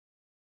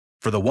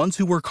For the ones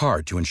who work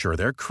hard to ensure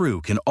their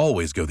crew can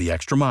always go the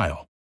extra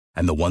mile,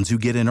 and the ones who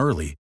get in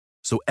early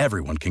so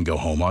everyone can go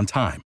home on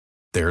time,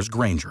 there's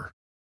Grainger,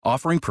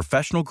 offering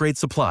professional-grade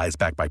supplies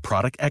backed by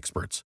product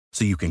experts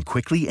so you can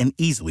quickly and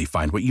easily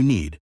find what you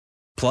need.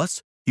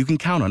 Plus, you can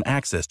count on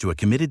access to a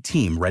committed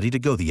team ready to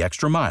go the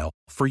extra mile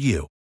for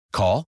you.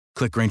 Call,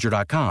 click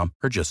Grainger.com,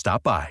 or just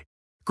stop by.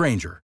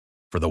 Grainger,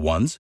 for the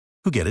ones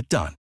who get it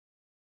done.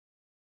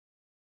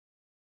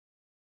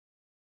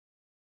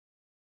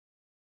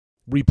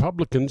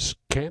 Republicans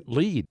can't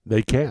lead.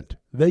 They can't.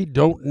 They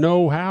don't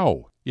know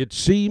how. It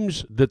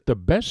seems that the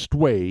best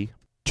way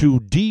to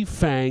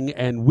defang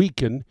and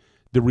weaken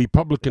the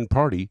Republican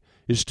Party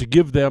is to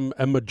give them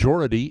a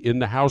majority in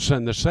the House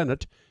and the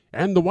Senate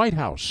and the White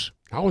House.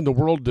 How in the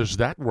world does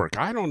that work?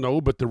 I don't know,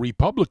 but the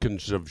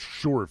Republicans have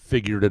sure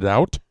figured it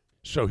out.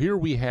 So here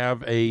we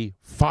have a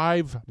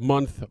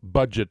 5-month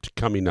budget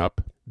coming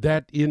up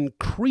that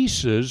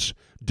increases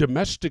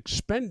domestic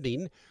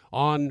spending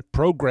on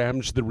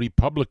programs the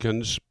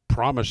Republicans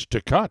promised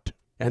to cut.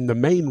 And the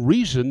main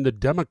reason the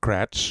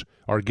Democrats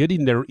are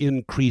getting their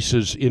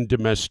increases in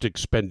domestic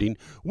spending,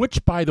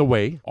 which, by the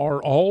way,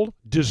 are all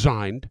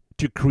designed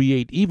to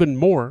create even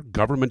more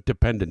government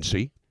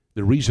dependency.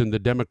 The reason the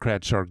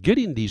Democrats are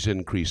getting these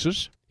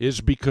increases is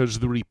because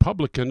the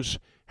Republicans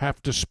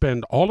have to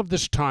spend all of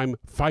this time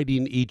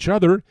fighting each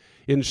other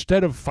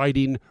instead of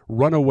fighting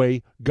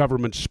runaway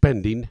government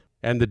spending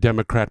and the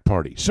Democrat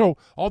Party. So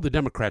all the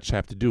Democrats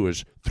have to do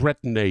is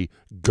threaten a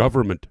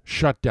government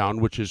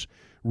shutdown, which is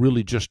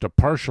really just a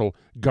partial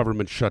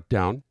government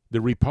shutdown. The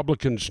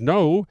Republicans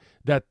know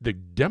that the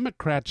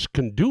Democrats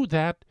can do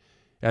that,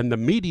 and the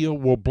media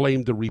will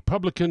blame the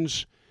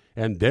Republicans,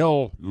 and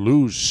they'll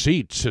lose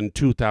seats in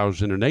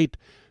 2008.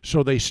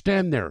 So they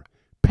stand there,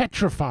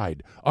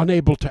 petrified,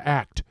 unable to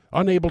act,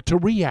 unable to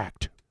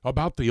react.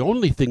 About the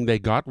only thing they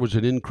got was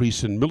an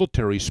increase in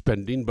military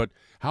spending, but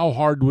how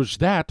hard was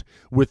that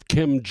with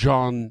Kim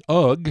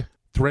Jong-un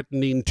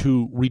threatening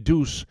to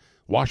reduce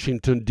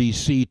Washington,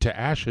 D.C. to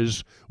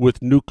ashes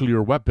with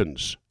nuclear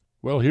weapons?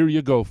 Well, here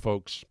you go,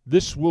 folks.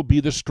 This will be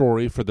the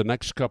story for the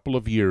next couple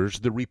of years.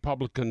 The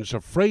Republicans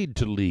afraid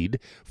to lead,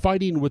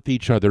 fighting with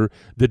each other,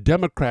 the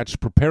Democrats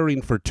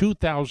preparing for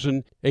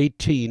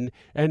 2018,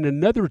 and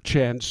another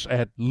chance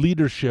at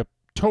leadership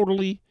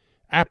totally,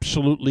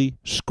 absolutely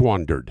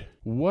squandered.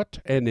 What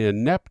an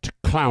inept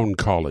clown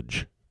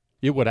college.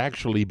 It would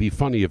actually be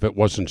funny if it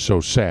wasn't so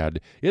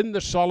sad. In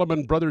the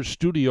Solomon Brothers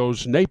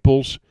Studios,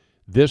 Naples,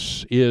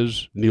 this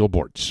is Neal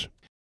Boortz.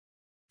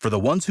 For the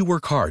ones who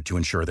work hard to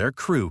ensure their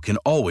crew can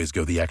always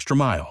go the extra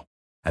mile,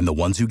 and the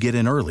ones who get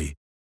in early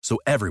so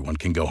everyone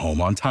can go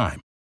home on time,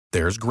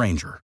 there's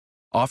Grainger,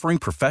 offering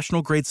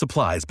professional-grade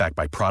supplies backed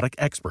by product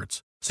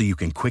experts so you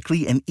can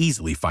quickly and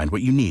easily find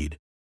what you need.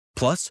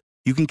 Plus,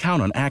 you can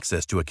count on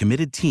access to a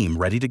committed team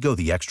ready to go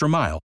the extra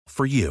mile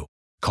for you.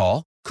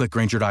 Call, click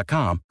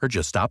Grainger.com, or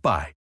just stop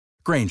by.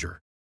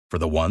 Grainger, for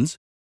the ones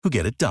who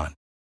get it done.